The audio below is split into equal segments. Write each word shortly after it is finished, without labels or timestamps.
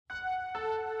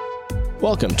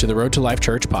Welcome to the Road to Life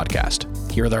Church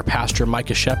podcast. Here with our pastor,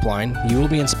 Micah Schoeplein, you will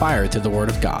be inspired through the Word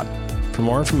of God. For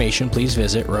more information, please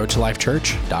visit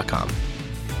roadtolifechurch.com.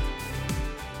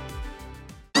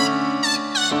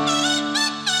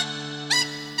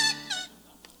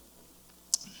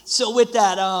 So with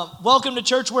that, welcome to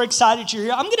church. We're excited you're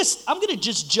here. I'm gonna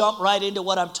just jump right into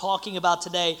what I'm talking about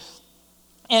today.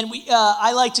 And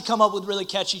I like to come up with really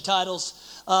catchy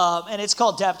titles, and it's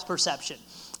called Depth Perception.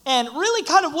 And really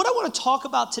kind of what I want to talk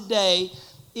about today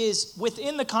is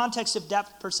within the context of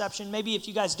depth perception. Maybe if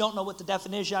you guys don't know what the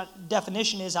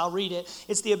definition is, I'll read it.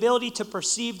 It's the ability to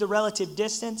perceive the relative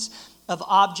distance of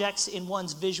objects in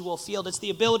one's visual field. It's the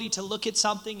ability to look at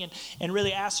something and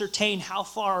really ascertain how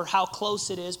far or how close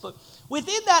it is. But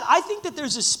within that, I think that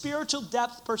there's a spiritual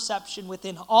depth perception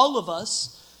within all of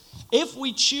us if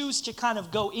we choose to kind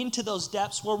of go into those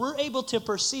depths where we're able to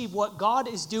perceive what God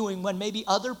is doing when maybe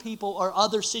other people or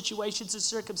other situations and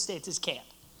circumstances can't.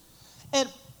 And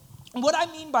what I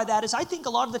mean by that is I think a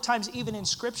lot of the times even in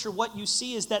Scripture what you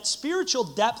see is that spiritual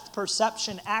depth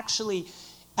perception actually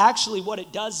what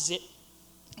it does is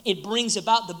it brings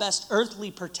about the best earthly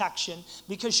protection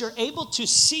because you're able to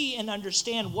see and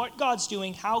understand what God's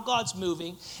doing, how God's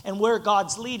moving, and where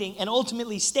God's leading, and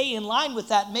ultimately stay in line with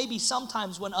that maybe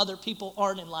sometimes when other people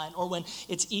aren't in line or when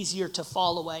it's easier to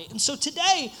fall away. And so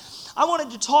today, I wanted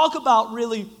to talk about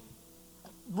really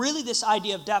this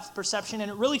idea of depth perception, and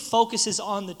it really focuses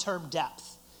on the term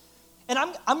depth. And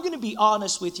I'm going to be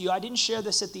honest with you. I didn't share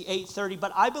this at the 8:30,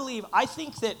 but I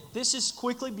think that this is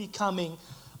quickly becoming...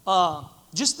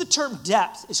 just the term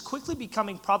depth is quickly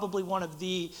becoming probably one of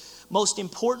the most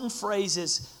important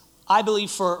phrases, I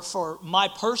believe, for my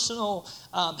personal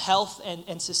health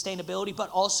and sustainability, but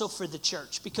also for the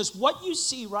church. Because what you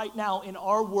see right now in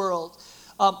our world,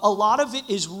 a lot of it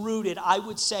is rooted, I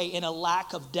would say, in a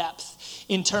lack of depth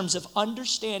in terms of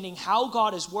understanding how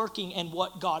God is working and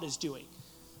what God is doing.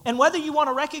 And whether you want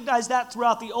to recognize that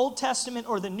throughout the Old Testament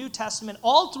or the New Testament,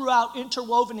 all throughout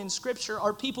interwoven in Scripture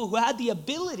are people who had the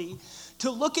ability to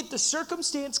look at the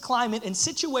circumstance, climate, and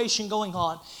situation going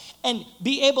on and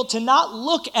be able to not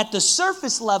look at the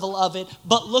surface level of it,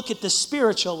 but look at the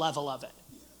spiritual level of it.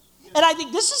 And I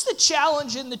think this is the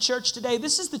challenge in the church today.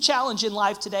 This is the challenge in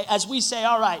life today as we say,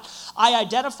 all right, I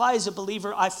identify as a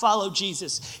believer, I follow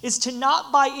Jesus, is to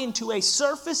not buy into a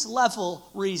surface level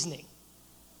reasoning,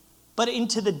 but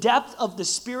into the depth of the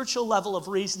spiritual level of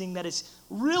reasoning that is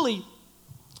really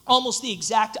almost the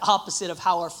exact opposite of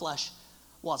how our flesh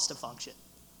wants to function.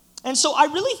 And so I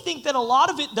really think that a lot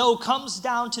of it, though, comes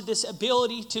down to this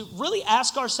ability to really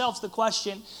ask ourselves the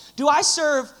question, do I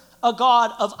serve a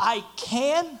God of I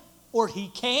can or he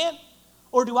can?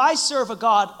 Or do I serve a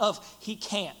God of he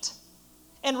can't?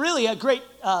 And really a great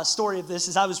story of this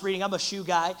is I'm a shoe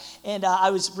guy, and I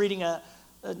was reading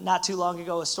not too long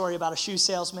ago, a story about a shoe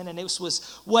salesman, and this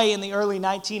was way in the early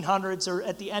 1900s or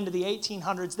at the end of the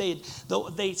 1800s.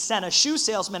 They sent a shoe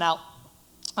salesman out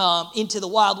into the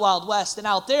wild, wild west, and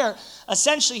out there,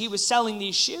 essentially, he was selling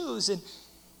these shoes,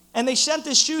 and they sent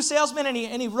this shoe salesman,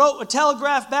 and he wrote a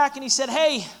telegraph back, and he said,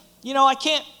 "Hey,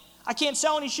 I can't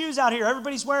sell any shoes out here.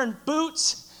 Everybody's wearing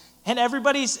boots, and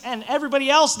everybody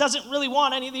else doesn't really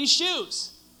want any of these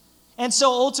shoes." And so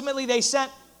ultimately,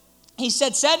 he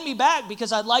said, "Send me back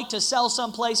because I'd like to sell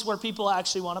someplace where people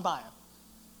actually want to buy them."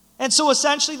 And so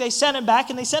essentially they sent him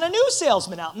back and they sent a new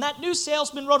salesman out. And that new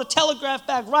salesman wrote a telegraph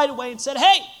back right away and said,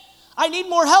 "Hey, I need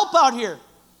more help out here.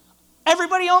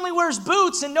 Everybody only wears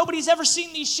boots and nobody's ever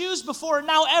seen these shoes before, and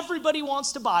now everybody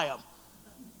wants to buy them."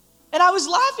 And I was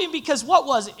laughing because what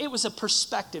was it? It was a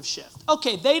perspective shift.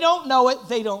 Okay, they don't know it,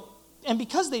 and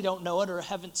because they don't know it or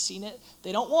haven't seen it,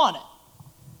 they don't want it.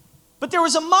 But there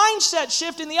was a mindset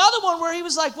shift in the other one where he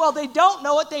was like, well, they don't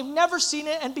know it, they've never seen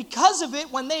it, and because of it,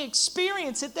 when they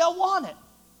experience it, they'll want it.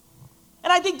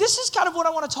 And I think this is kind of what I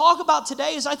want to talk about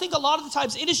today, is I think a lot of the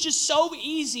times it is just so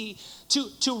easy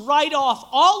to write off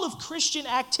all of Christian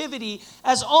activity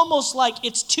as almost like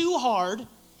it's too hard,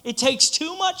 it takes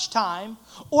too much time,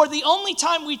 or the only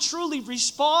time we truly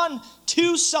respond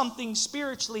to something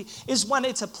spiritually is when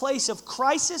it's a place of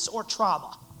crisis or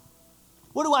trauma.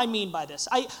 What do I mean by this?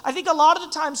 I think a lot of the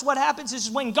times what happens is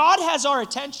when God has our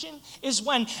attention is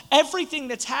when everything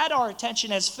that's had our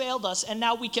attention has failed us, and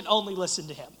now we can only listen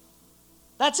to him.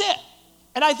 That's it.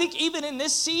 And I think even in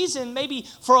this season, maybe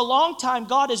for a long time,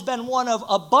 God has been one of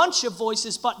a bunch of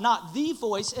voices, but not the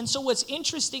voice. And so what's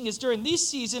interesting is during this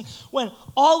season, when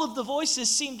all of the voices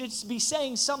seem to be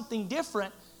saying something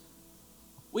different,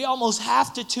 we almost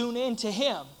have to tune in to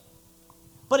him.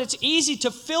 But it's easy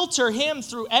to filter him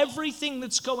through everything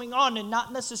that's going on and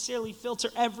not necessarily filter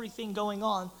everything going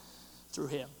on through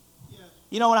him.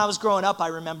 You know, when I was growing up, I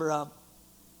remember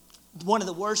one of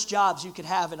the worst jobs you could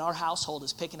have in our household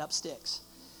is picking up sticks.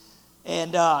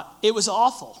 And it was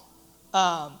awful.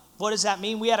 What does that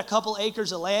mean? We had a couple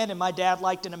acres of land, and my dad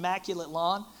liked an immaculate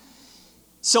lawn.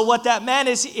 So what that meant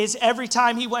is every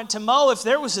time he went to mow, if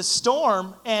there was a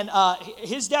storm, and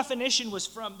his definition was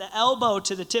from the elbow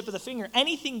to the tip of the finger,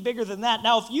 anything bigger than that.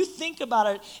 Now, if you think about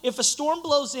it, if a storm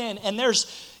blows in and there's,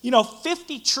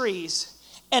 50 trees,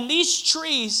 and these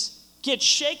trees get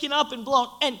shaken up and blown,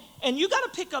 and you got to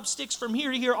pick up sticks from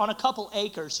here to here on a couple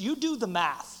acres. You do the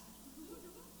math.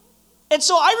 And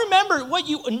so I remember what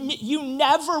you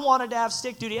never wanted to have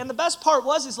stick duty. And the best part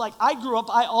is I grew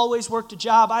up, I always worked a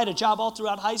job. I had a job all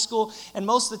throughout high school and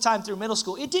most of the time through middle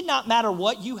school. It did not matter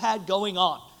what you had going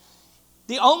on.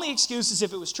 The only excuse is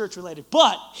if it was church related.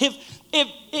 But if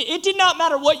it did not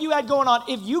matter what you had going on,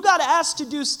 if you got asked to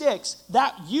do sticks,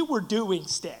 that you were doing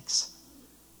sticks.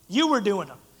 You were doing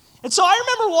them. And so I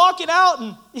remember walking out,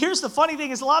 and here's the funny thing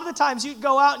is a lot of the times you'd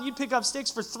go out and you'd pick up sticks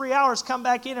for 3 hours, come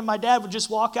back in, and my dad would just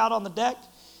walk out on the deck.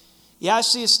 Yeah, I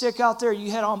see a stick out there.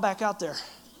 You head on back out there.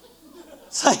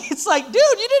 It's like, dude,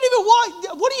 you didn't even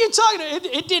walk. What are you talking about?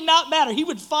 It did not matter. He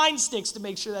would find sticks to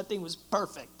make sure that thing was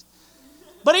perfect.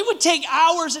 But it would take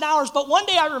hours and hours. But one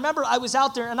day I remember I was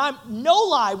out there, and I'm, no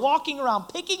lie, walking around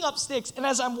picking up sticks. And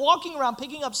as I'm walking around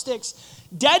picking up sticks,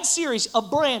 dead serious, a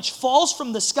branch falls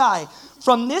from the sky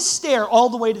from this stair all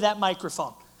the way to that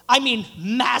microphone. I mean,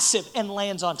 massive, and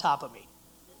lands on top of me.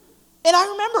 And I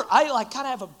remember I kind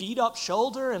of have a beat up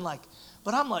shoulder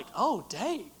but I'm like, oh,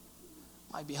 dang,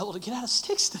 might be able to get out of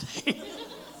sticks today.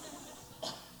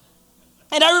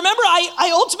 And I remember I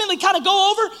ultimately kind of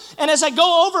go over, and as I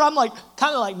go over, I'm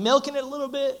kind of milking it a little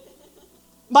bit.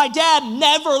 My dad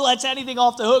never lets anything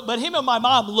off the hook, but him and my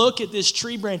mom look at this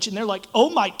tree branch, and they're like, oh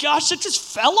my gosh, it just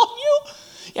fell on you?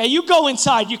 Yeah, you go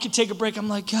inside, you can take a break. I'm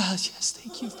like, God, yes,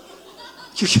 thank you.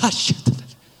 You guys shut the...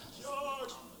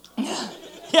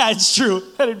 Yeah, it's true.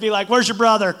 And it'd be like, where's your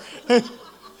brother?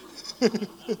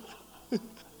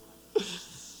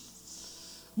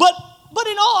 But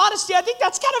in all honesty, I think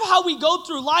that's kind of how we go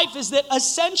through life, is that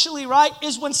essentially, right,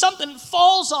 is when something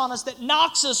falls on us that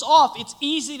knocks us off, it's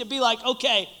easy to be like,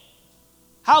 okay,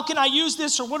 how can I use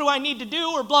this, or what do I need to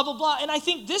do, or blah, blah, blah. And I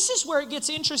think this is where it gets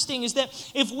interesting, is that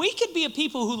if we could be a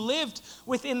people who lived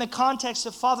within the context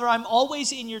of, Father, I'm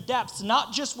always in your depths,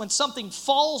 not just when something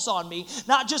falls on me,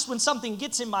 not just when something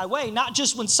gets in my way, not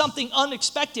just when something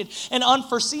unexpected and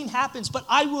unforeseen happens, but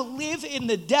I will live in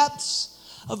the depths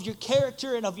of your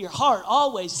character and of your heart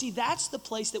always. See, that's the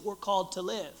place that we're called to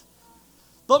live.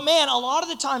 But man, a lot of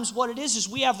the times what it is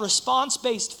we have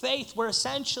response-based faith, where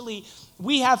essentially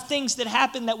we have things that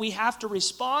happen that we have to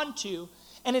respond to.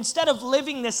 And instead of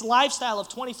living this lifestyle of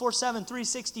 24/7,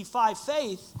 365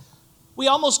 faith, we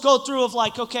almost go through of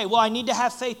okay, well, I need to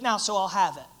have faith now, so I'll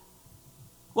have it.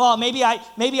 Well, maybe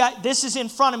this is in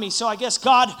front of me, so I guess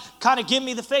God kind of give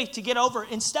me the faith to get over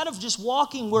it. Instead of just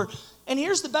walking and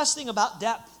here's the best thing about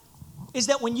depth, is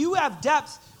that when you have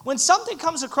depth, when something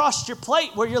comes across your plate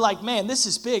where you're like, man, this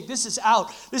is big, this is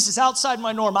outside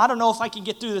my norm, I don't know if I can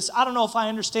get through this, I don't know if I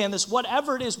understand this,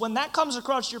 whatever it is, when that comes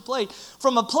across your plate,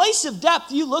 from a place of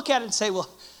depth, you look at it and say, well,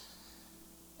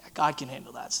 God can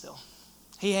handle that still.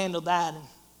 He handled that, and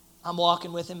I'm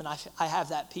walking with him, and I have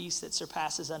that peace that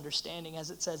surpasses understanding, as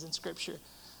it says in Scripture.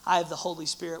 I have the Holy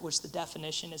Spirit, which the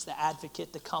definition is the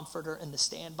advocate, the comforter, and the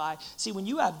standby. See, when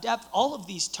you have depth, all of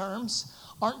these terms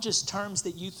aren't just terms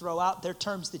that you throw out, they're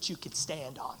terms that you could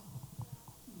stand on.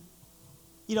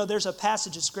 There's a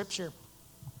passage of Scripture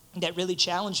that really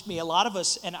challenged me. A lot of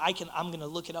us, and I'm going to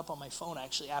look it up on my phone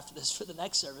actually after this for the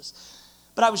next service.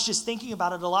 But I was just thinking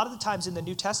about it. A lot of the times in the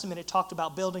New Testament, it talked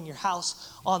about building your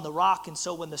house on the rock. And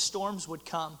so when the storms would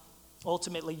come,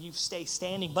 ultimately you stay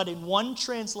standing. But in one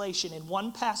translation, in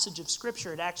one passage of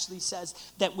Scripture, it actually says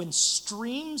that when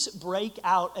streams break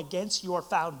out against your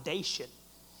foundation,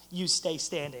 you stay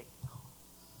standing.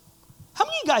 How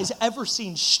many of you guys ever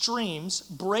seen streams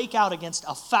break out against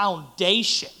a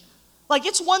foundation?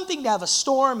 It's one thing to have a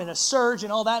storm and a surge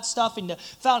and all that stuff,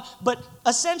 but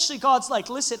essentially God's like,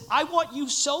 listen, I want you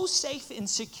so safe and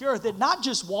secure that not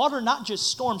just water, not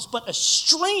just storms, but a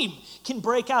stream can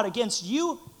break out against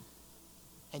you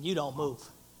and you don't move.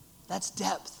 That's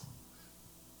depth.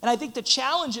 And I think the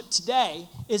challenge of today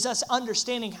is us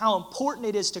understanding how important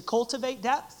it is to cultivate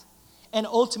depth, and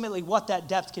ultimately what that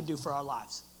depth can do for our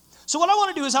lives. So what I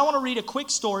want to do is I want to read a quick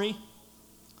story,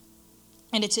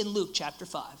 and it's in Luke chapter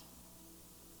 5.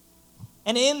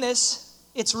 And in this,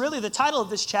 it's really the title of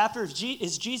this chapter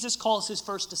is Jesus calls his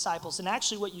first disciples. And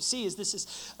actually what you see is this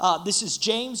is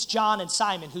James, John, and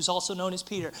Simon, who's also known as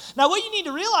Peter. Now what you need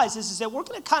to realize is that we're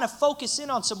going to kind of focus in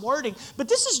on some wording, but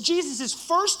this is Jesus'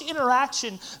 first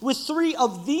interaction with three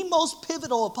of the most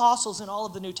pivotal apostles in all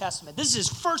of the New Testament. This is his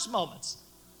first moments.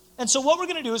 And so what we're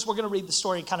going to do is we're going to read the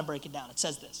story and kind of break it down. It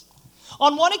says this.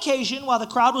 On one occasion, while the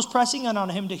crowd was pressing in on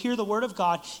him to hear the word of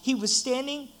God, he was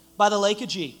standing by the lake of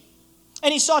Gee.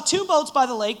 And he saw two boats by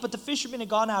the lake, but the fishermen had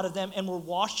gone out of them and were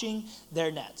washing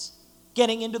their nets.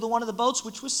 Getting into one of the boats,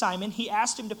 which was Simon, he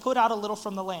asked him to put out a little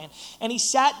from the land. And he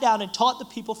sat down and taught the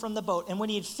people from the boat. And when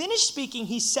he had finished speaking,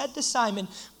 he said to Simon,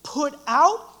 "Put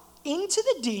out into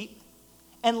the deep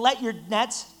and let your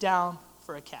nets down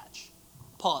for a catch."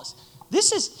 Pause.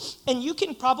 This is, and you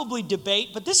can probably debate,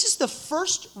 but this is the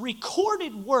first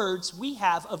recorded words we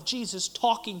have of Jesus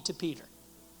talking to Peter.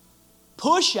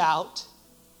 Push out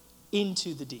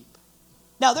into the deep.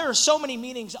 Now, there are so many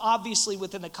meanings, obviously,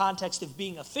 within the context of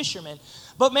being a fisherman.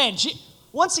 But man,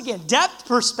 once again, depth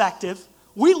perspective,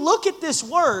 we look at this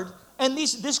word and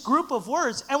this group of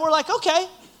words, and we're like, okay,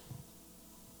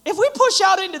 if we push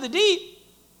out into the deep,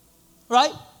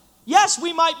 right? Yes,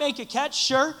 we might make a catch,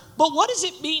 sure. But what does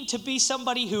it mean to be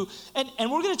somebody who, and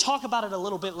we're going to talk about it a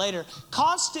little bit later,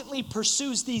 constantly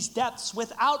pursues these depths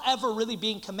without ever really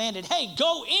being commanded, hey,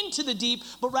 go into the deep,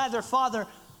 but rather, Father,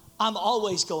 I'm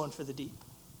always going for the deep.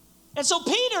 And so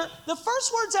Peter, the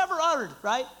first words ever uttered,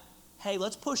 right? Hey,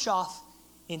 let's push off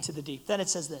into the deep. Then it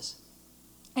says this.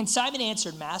 And Simon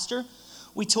answered, "Master,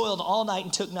 we toiled all night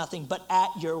and took nothing, but at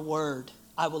your word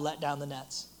I will let down the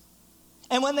nets."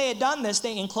 And when they had done this,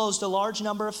 they enclosed a large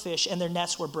number of fish, and their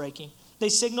nets were breaking. They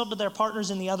signaled to their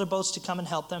partners in the other boats to come and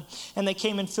help them. And they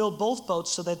came and filled both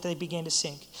boats so that they began to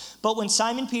sink. But when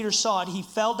Simon Peter saw it, he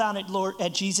fell down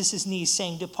at Jesus' knees,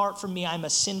 saying, "Depart from me, I am a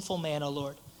sinful man, O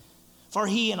Lord." For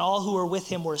he and all who were with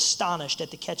him were astonished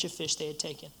at the catch of fish they had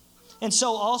taken. And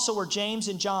so also were James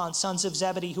and John, sons of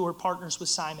Zebedee, who were partners with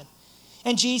Simon.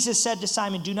 And Jesus said to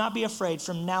Simon, "Do not be afraid.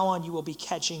 From now on you will be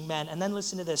catching men." And then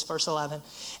listen to this, verse 11.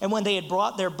 And when they had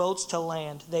brought their boats to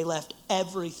land, they left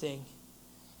everything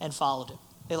and followed him.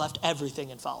 They left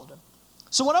everything and followed him.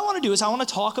 So what I want to do is I want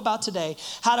to talk about today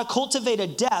how to cultivate a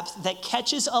depth that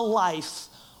catches a life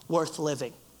worth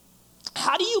living.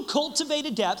 How do you cultivate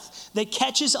a depth that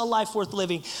catches a life worth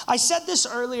living? I said this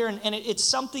earlier, and it's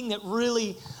something that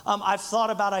really I've thought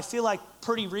about, I feel like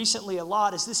pretty recently a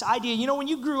lot, is this idea. You know, when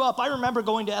you grew up, I remember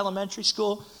going to elementary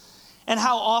school and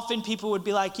how often people would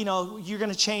be like, you know, you're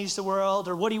going to change the world,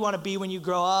 or what do you want to be when you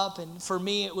grow up? And for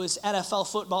me, it was NFL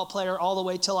football player all the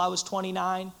way till I was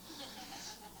 29.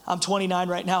 I'm 29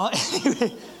 right now.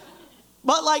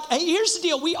 But like, here's the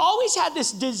deal. We always had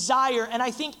this desire, and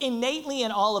I think innately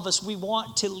in all of us, we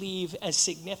want to leave a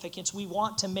significance. We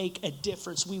want to make a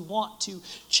difference. We want to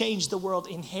change the world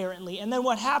inherently. And then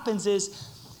what happens is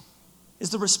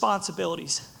the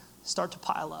responsibilities start to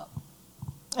pile up.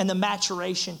 And the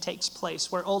maturation takes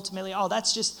place where ultimately,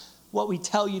 that's just what we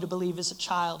tell you to believe as a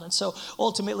child. And so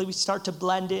ultimately we start to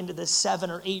blend into this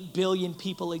 7 or 8 billion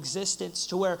people existence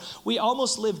to where we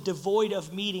almost live devoid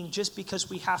of meaning just because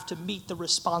we have to meet the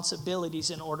responsibilities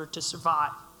in order to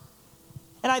survive.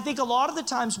 And I think a lot of the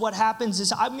times what happens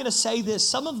is, I'm going to say this,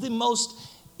 some of the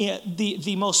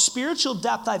most spiritual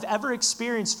depth I've ever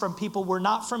experienced from people were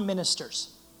not from ministers.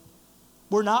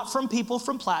 Were not from people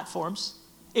from platforms.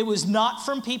 It was not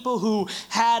from people who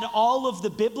had all of the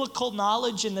biblical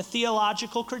knowledge and the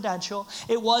theological credential.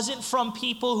 It wasn't from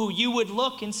people who you would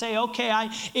look and say, okay,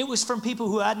 it was from people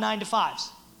who had 9-to-5s.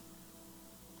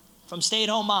 From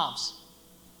stay-at-home moms.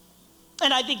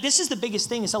 And I think this is the biggest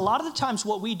thing, is a lot of the times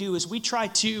what we do is we try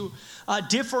to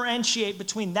differentiate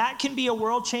between that can be a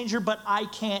world changer, but I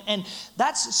can't. And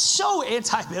that's so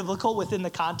anti-biblical within the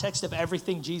context of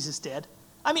everything Jesus did.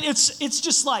 I mean, it's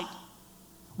just like,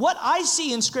 what I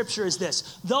see in Scripture is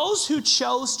this. Those who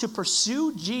chose to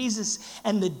pursue Jesus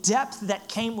and the depth that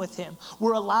came with him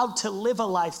were allowed to live a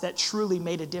life that truly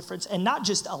made a difference. And not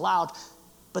just allowed,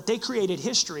 but they created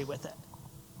history with it.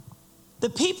 The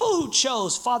people who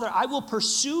chose, Father, I will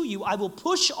pursue you. I will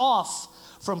push off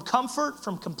from comfort,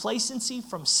 from complacency,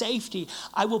 from safety.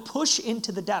 I will push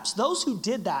into the depths. Those who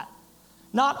did that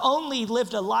not only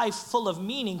lived a life full of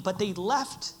meaning, but they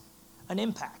left an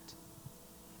impact.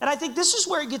 And I think this is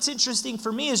where it gets interesting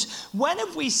for me, is when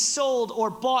have we sold or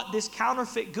bought this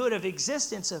counterfeit good of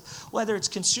existence, of whether it's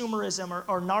consumerism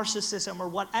or narcissism or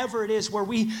whatever it is, where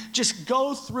we just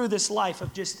go through this life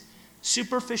of just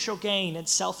superficial gain and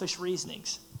selfish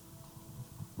reasonings.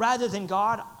 Rather than,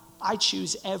 God, I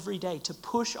choose every day to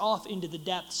push off into the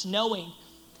depths, knowing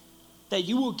that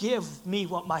you will give me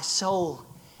what my soul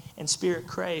and spirit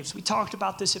craves. We talked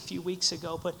about this a few weeks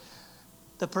ago, but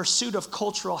the pursuit of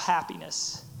cultural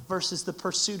happiness versus the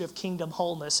pursuit of kingdom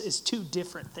wholeness is two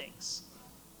different things.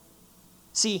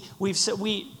 See,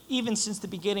 even since the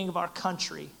beginning of our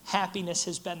country, happiness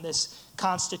has been this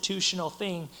constitutional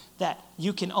thing that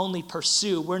you can only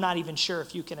pursue. We're not even sure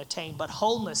if you can attain. But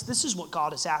wholeness, this is what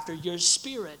God is after, your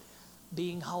spirit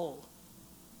being whole.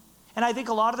 And I think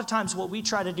a lot of the times what we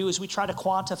try to do is we try to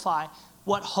quantify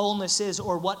what wholeness is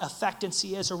or what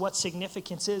affectancy is or what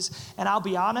significance is. And I'll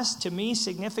be honest, to me,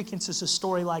 significance is a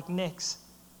story like Nick's,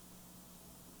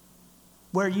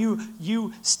 where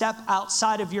you step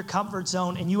outside of your comfort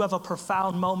zone and you have a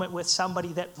profound moment with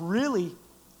somebody that really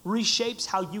reshapes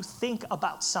how you think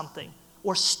about something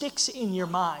or sticks in your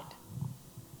mind.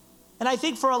 And I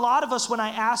think for a lot of us, when I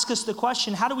ask us the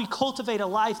question, how do we cultivate a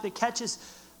life that catches,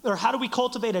 or how do we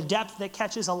cultivate a depth that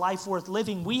catches a life worth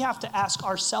living? We have to ask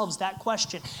ourselves that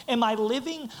question. Am I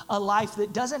living a life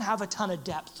that doesn't have a ton of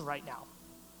depth right now?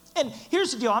 And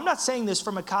here's the deal. I'm not saying this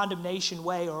from a condemnation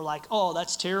way or like, oh,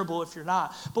 that's terrible if you're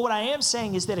not. But what I am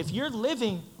saying is that if you're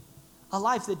living a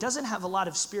life that doesn't have a lot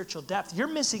of spiritual depth, you're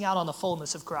missing out on the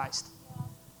fullness of Christ.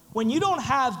 When you don't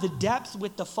have the depth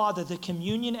with the Father, the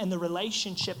communion and the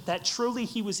relationship that truly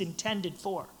he was intended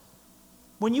for,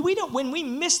 when we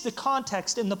miss the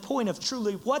context and the point of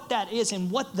truly what that is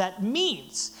and what that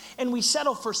means, and we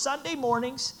settle for Sunday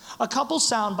mornings, a couple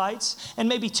sound bites, and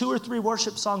maybe 2 or 3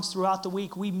 worship songs throughout the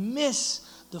week, we miss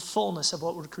the fullness of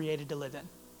what we're created to live in.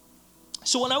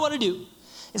 So what I want to do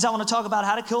is I want to talk about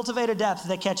how to cultivate a depth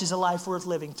that catches a life worth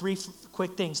living. 3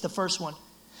 quick things. The first one,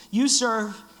 you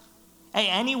serve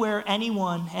anywhere,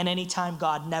 anyone, and anytime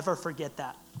God. Never forget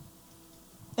that.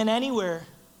 And anywhere,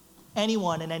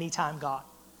 anyone, and anytime God.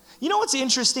 You know what's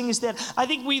interesting is that I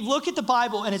think we look at the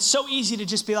Bible and it's so easy to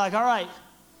just be like, all right,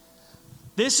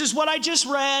 this is what I just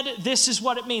read, this is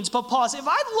what it means. But pause. If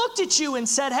I looked at you and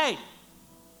said, hey,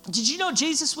 did you know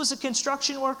Jesus was a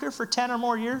construction worker for 10 or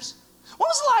more years? When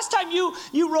was the last time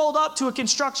you rolled up to a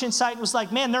construction site and was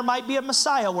like, man, there might be a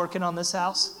Messiah working on this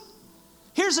house?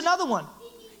 Here's another one.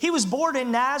 He was born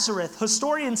in Nazareth.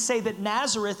 Historians say that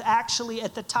Nazareth actually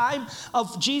at the time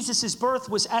of Jesus' birth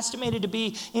was estimated to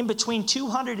be in between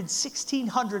 200 and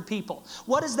 1,600 people.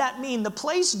 What does that mean? The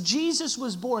place Jesus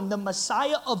was born, the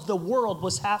Messiah of the world,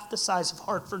 was half the size of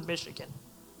Hartford, Michigan.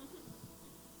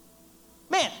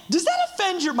 Man, does that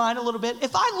offend your mind a little bit?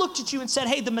 If I looked at you and said,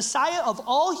 hey, the Messiah of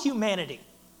all humanity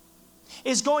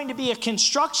is going to be a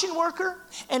construction worker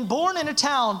and born in a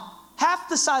town half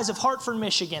the size of Hartford,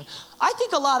 Michigan, I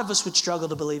think a lot of us would struggle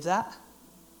to believe that.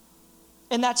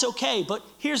 And that's okay, but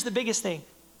here's the biggest thing.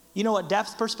 You know what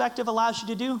depth perspective allows you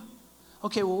to do?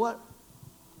 Okay, well,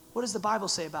 what does the Bible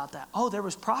say about that? Oh, there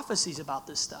was prophecies about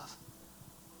this stuff.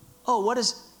 Oh, what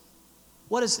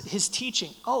is his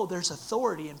teaching? Oh, there's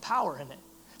authority and power in it.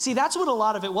 See, that's what a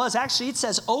lot of it was. Actually, it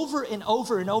says over and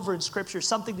over and over in Scripture,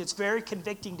 something that's very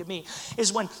convicting to me,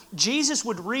 is when Jesus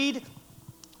would read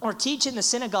or teach in the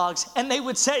synagogues, and they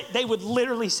would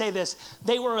literally say this.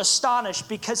 They were astonished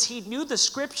because he knew the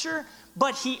Scripture,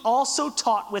 but he also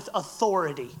taught with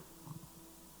authority.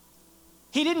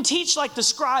 He didn't teach like the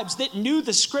scribes that knew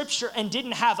the Scripture and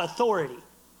didn't have authority.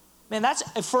 Man, that's,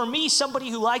 for me,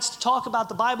 somebody who likes to talk about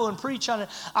the Bible and preach on it,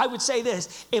 I would say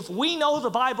this. If we know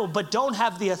the Bible but don't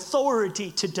have the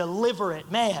authority to deliver it,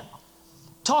 man,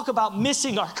 talk about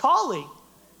missing our calling.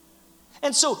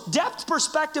 And so depth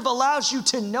perspective allows you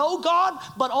to know God,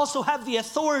 but also have the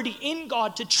authority in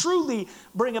God to truly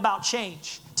bring about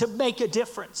change, to make a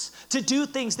difference, to do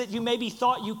things that you maybe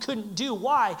thought you couldn't do.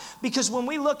 Why? Because when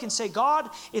we look and say,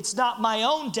 God, it's not my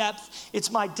own depth,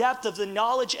 it's my depth of the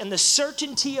knowledge and the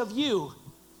certainty of you,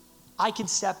 I can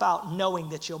step out knowing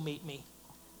that you'll meet me.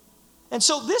 And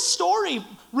so this story,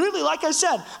 really, like I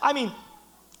said,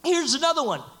 here's another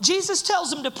one. Jesus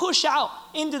tells him to push out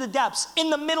into the depths in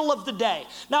the middle of the day.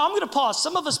 Now, I'm going to pause.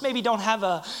 Some of us maybe don't have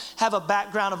a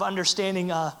background of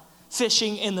understanding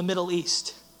fishing in the Middle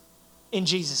East in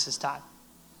Jesus' time.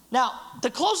 Now, the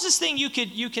closest thing you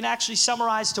can actually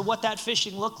summarize to what that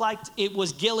fishing looked like, it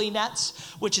was ghillie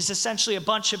nets, which is essentially a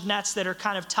bunch of nets that are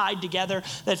kind of tied together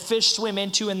that fish swim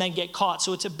into and then get caught.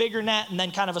 So it's a bigger net and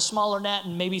then kind of a smaller net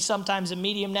and maybe sometimes a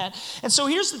medium net. And so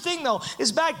here's the thing though,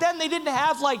 is back then they didn't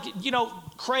have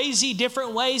crazy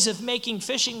different ways of making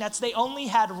fishing nets. They only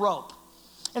had rope.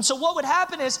 And so what would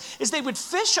happen is they would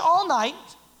fish all night.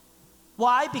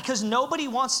 Why? Because nobody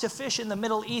wants to fish in the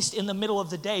Middle East in the middle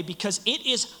of the day because it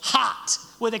is hot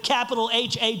with a capital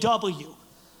H-A-W.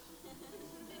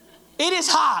 It is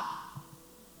hot.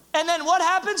 And then what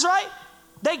happens, right?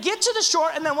 They get to the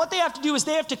shore and then what they have to do is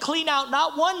they have to clean out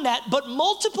not one net but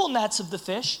multiple nets of the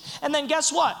fish. And then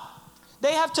guess what?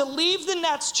 They have to leave the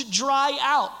nets to dry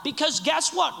out because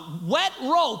guess what? Wet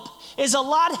rope is a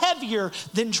lot heavier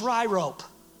than dry rope.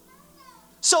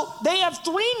 So they have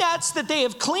 3 nets that they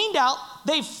have cleaned out.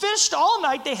 They've fished all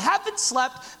night. They haven't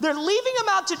slept. They're leaving them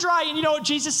out to dry. And you know what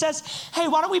Jesus says? Hey,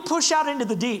 why don't we push out into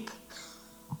the deep?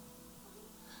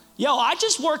 Yo, I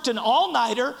just worked an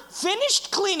all-nighter,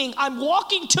 finished cleaning. I'm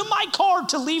walking to my car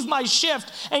to leave my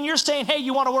shift. And you're saying, hey,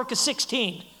 you want to work a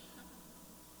 16?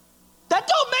 That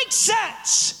don't make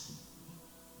sense.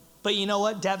 But you know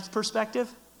what? Depth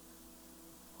perspective?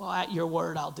 Well, at your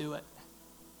word, I'll do it.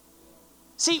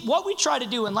 See, what we try to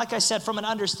do, and like I said, from an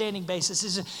understanding basis,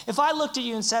 is if I looked at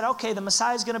you and said, okay, the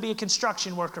Messiah is going to be a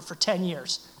construction worker for 10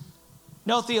 years.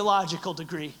 No theological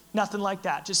degree, nothing like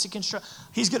that. Just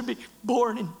he's going to be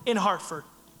born in Hartford.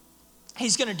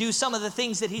 He's going to do some of the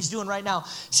things that he's doing right now.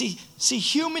 See,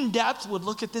 human depth would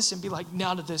look at this and be like,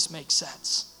 none of this makes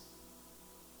sense.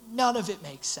 None of it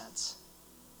makes sense.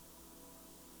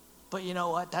 But you know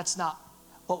what? That's not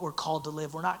what we're called to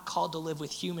live. We're not called to live with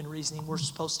human reasoning. We're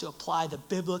supposed to apply the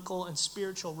biblical and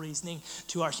spiritual reasoning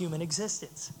to our human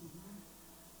existence.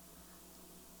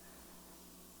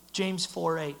 James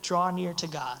 4:8, draw near to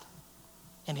God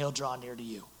and he'll draw near to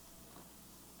you.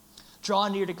 Draw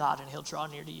near to God and he'll draw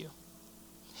near to you.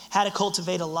 How to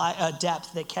cultivate a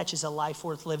depth that catches a life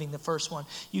worth living, the first one.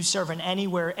 You serve an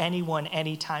anywhere, anyone,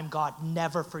 anytime God.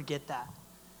 Never forget that.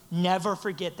 Never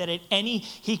forget that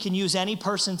he can use any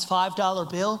person's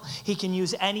 $5 bill. He can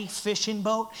use any fishing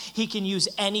boat. He can use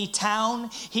any town.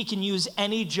 He can use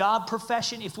any job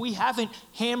profession. If we haven't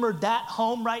hammered that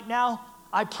home right now,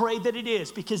 I pray that it is,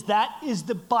 because that is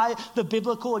the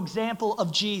biblical example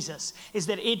of Jesus, is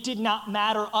that it did not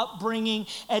matter upbringing,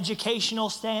 educational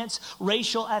stance,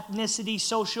 racial ethnicity,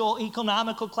 social,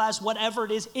 economical class, whatever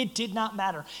it is, it did not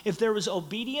matter. If there was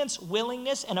obedience,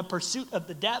 willingness, and a pursuit of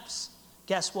the depths,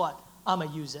 guess what? I'm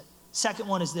going to use it. Second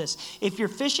one is this. If you're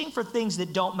fishing for things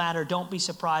that don't matter, don't be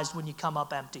surprised when you come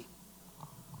up empty.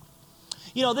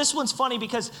 You know, this one's funny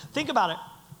because think about it.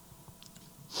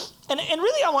 And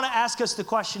really I want to ask us the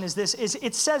question is this, is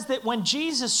it says that when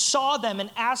Jesus saw them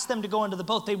and asked them to go into the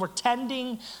boat, they were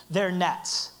tending their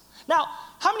nets. Now,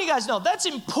 how many of you guys know that's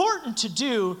important to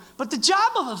do, but the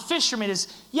job of a fisherman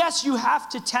is, yes, you have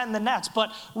to tend the nets,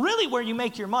 but really where you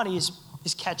make your money is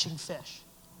catching fish.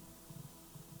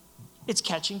 It's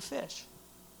catching fish.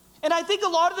 And I think a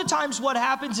lot of the times what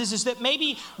happens is that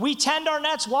maybe we tend our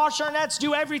nets, wash our nets,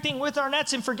 do everything with our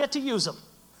nets and forget to use them.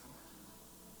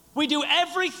 We do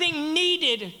everything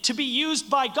needed to be used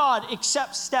by God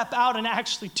except step out and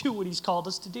actually do what he's called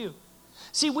us to do.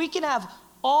 See, we can have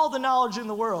all the knowledge in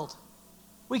the world.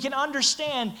 We can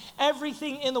understand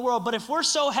everything in the world, but if we're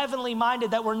so heavenly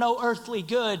minded that we're no earthly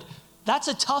good, that's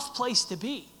a tough place to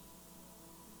be.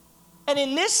 And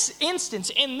in this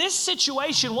instance, in this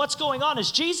situation, what's going on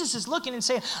is Jesus is looking and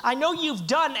saying, I know you've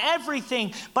done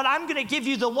everything, but I'm going to give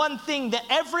you the one thing that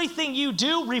everything you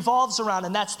do revolves around,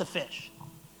 and that's the fish.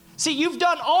 See, you've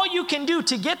done all you can do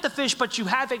to get the fish, but you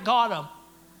haven't got them.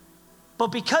 But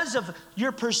because of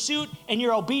your pursuit and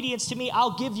your obedience to me,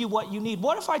 I'll give you what you need.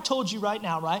 What if I told you right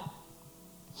now, right?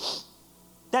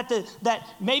 That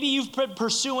maybe you've been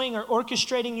pursuing or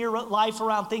orchestrating your life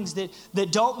around things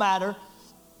that don't matter,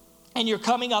 and you're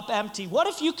coming up empty. What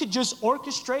if you could just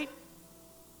orchestrate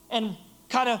and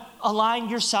kind of align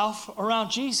yourself around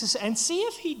Jesus and see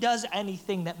if he does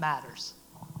anything that matters?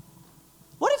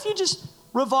 What if you just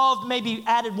maybe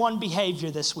added one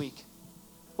behavior this week?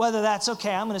 Whether that's,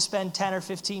 okay, I'm going to spend 10 or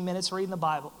 15 minutes reading the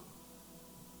Bible.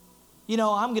 You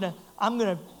know, I'm going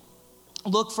to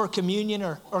look for communion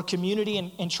or community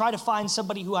and try to find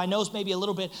somebody who I know is maybe a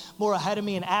little bit more ahead of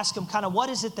me and ask them kind of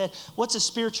what's a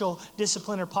spiritual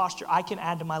discipline or posture I can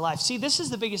add to my life. See, this is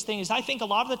the biggest thing is I think a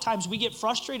lot of the times we get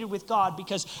frustrated with God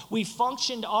because we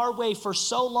functioned our way for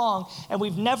so long and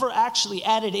we've never actually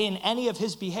added in any of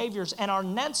his behaviors and our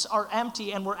nets are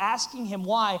empty and we're asking him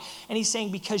why. And he's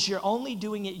saying, because you're only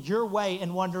doing it your way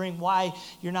and wondering why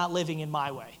you're not living in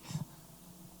my way.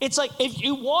 It's like if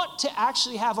you want to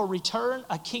actually have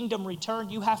a kingdom return,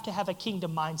 you have to have a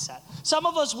kingdom mindset. Some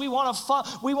of us, we want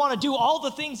to do all the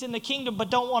things in the kingdom,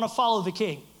 but don't want to follow the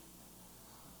king.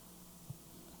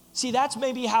 See, that's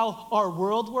maybe how our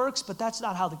world works, but that's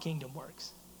not how the kingdom works.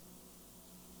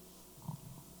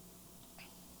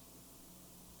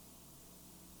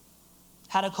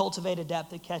 How to cultivate a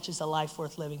depth that catches a life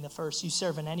worth living. The first, you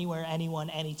serve an anywhere, anyone,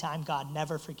 anytime God.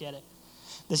 Never forget it.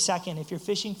 The second, if you're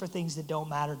fishing for things that don't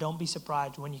matter, don't be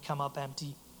surprised when you come up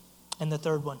empty. And the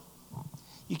third one,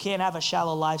 you can't have a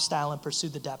shallow lifestyle and pursue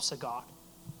the depths of God.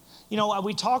 You know,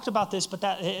 we talked about this, but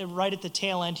that right at the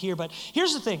tail end here. But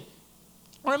here's the thing.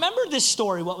 Remember this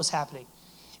story, what was happening.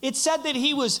 It said that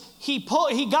he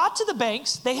got to the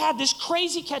banks. They had this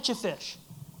crazy catch of fish.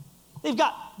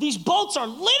 These boats are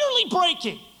literally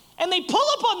breaking, and they pull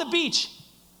up on the beach.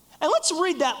 And let's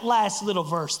read that last little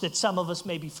verse that some of us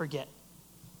maybe forget.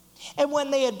 And when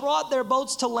they had brought their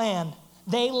boats to land,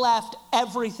 they left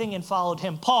everything and followed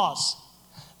him. Pause.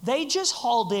 They just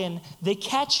hauled in the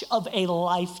catch of a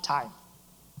lifetime.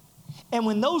 And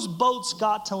when those boats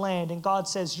got to land and God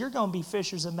says, you're going to be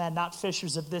fishers of men, not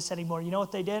fishers of this anymore. You know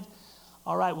what they did?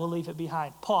 All right, we'll leave it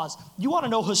behind. Pause. You want to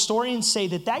know, historians say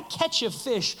that catch of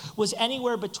fish was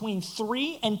anywhere between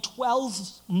 3 and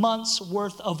 12 months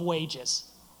worth of wages.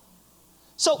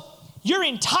 So your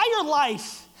entire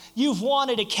life, you've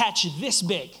wanted a catch this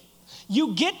big.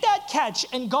 You get that catch,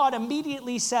 and God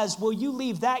immediately says, will you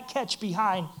leave that catch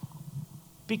behind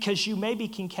because you maybe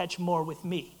can catch more with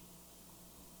me?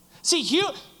 See,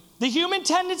 the human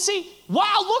tendency,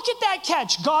 wow, look at that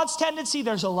catch. God's tendency,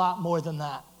 there's a lot more than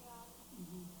that.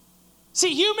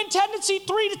 See, human tendency,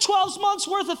 3 to 12 months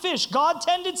worth of fish. God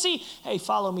tendency, hey,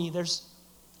 follow me.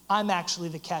 I'm actually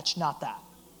the catch, not that.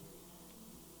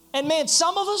 And man,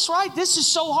 some of us, right, this is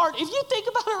so hard. If you think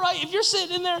about it, right, if you're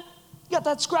sitting in there, you got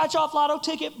that scratch-off lotto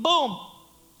ticket, boom,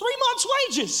 3 months'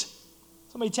 wages.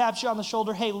 Somebody taps you on the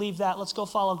shoulder, hey, leave that, let's go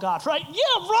follow God, right?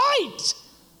 Yeah, right.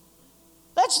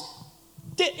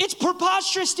 It's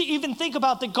preposterous to even think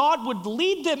about that God would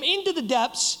lead them into the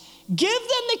depths, give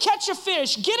them the catch of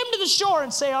fish, get them to the shore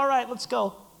and say, all right, let's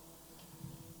go.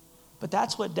 But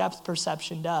that's what depth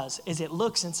perception does, is it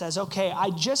looks and says, okay, I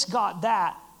just got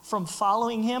that from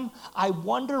following him. I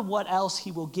wonder what else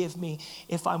he will give me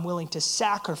if I'm willing to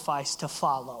sacrifice to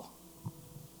follow.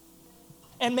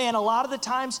 And man, a lot of the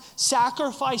times,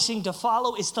 sacrificing to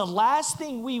follow is the last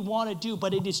thing we want to do,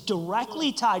 but it is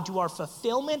directly tied to our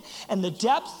fulfillment and the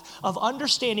depth of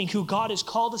understanding who God has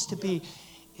called us to be.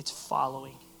 It's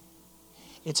following.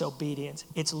 It's obedience.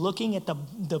 It's looking at the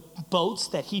boats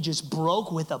that he just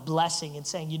broke with a blessing and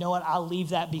saying, you know what, I'll leave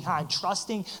that behind,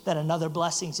 trusting that another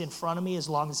blessing's in front of me as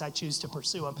long as I choose to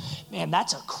pursue him. Man,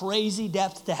 that's a crazy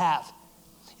depth to have,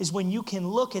 is when you can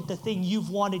look at the thing you've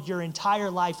wanted your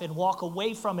entire life and walk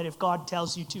away from it if God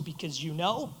tells you to, because you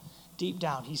know deep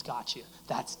down he's got you.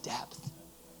 That's depth.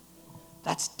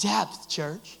 That's depth,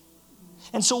 church.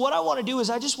 And so what I want to do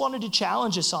is I just wanted to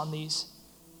challenge us on these.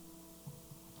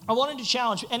 I wanted to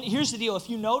challenge, and here's the deal. If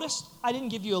you noticed, I didn't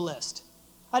give you a list.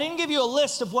 I didn't give you a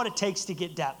list of what it takes to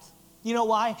get depth. You know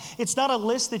why? It's not a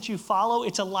list that you follow.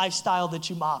 It's a lifestyle that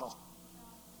you model.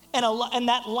 And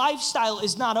that lifestyle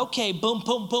is not, okay, boom,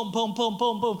 boom, boom, boom, boom,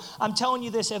 boom, boom. I'm telling you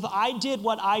this, if I did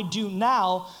what I do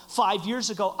now 5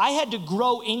 years ago, I had to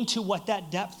grow into what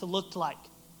that depth looked like.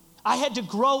 I had to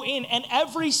grow in, and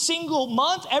every single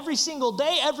month, every single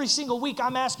day, every single week,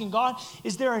 I'm asking God,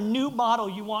 is there a new model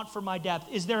you want for my depth?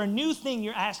 Is there a new thing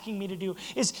you're asking me to do?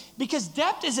 Because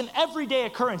depth is an everyday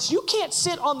occurrence. You can't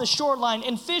sit on the shoreline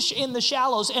and fish in the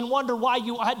shallows and wonder why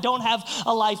you don't have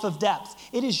a life of depth.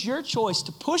 It is your choice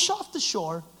to push off the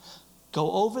shore,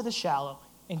 go over the shallow,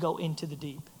 and go into the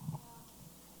deep.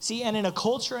 See, and in a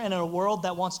culture and in a world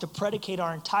that wants to predicate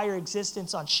our entire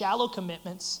existence on shallow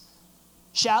commitments,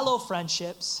 shallow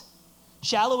friendships,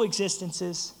 shallow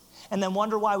existences, and then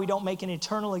wonder why we don't make an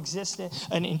eternal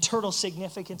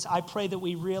significance, I pray that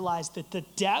we realize that the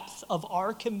depth of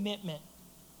our commitment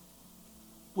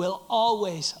will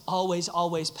always, always,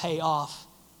 always pay off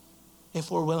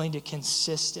if we're willing to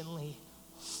consistently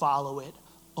follow it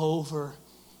over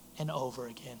and over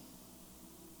again.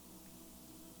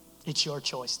 It's your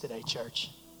choice today, church.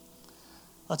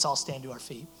 Let's all stand to our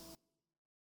feet.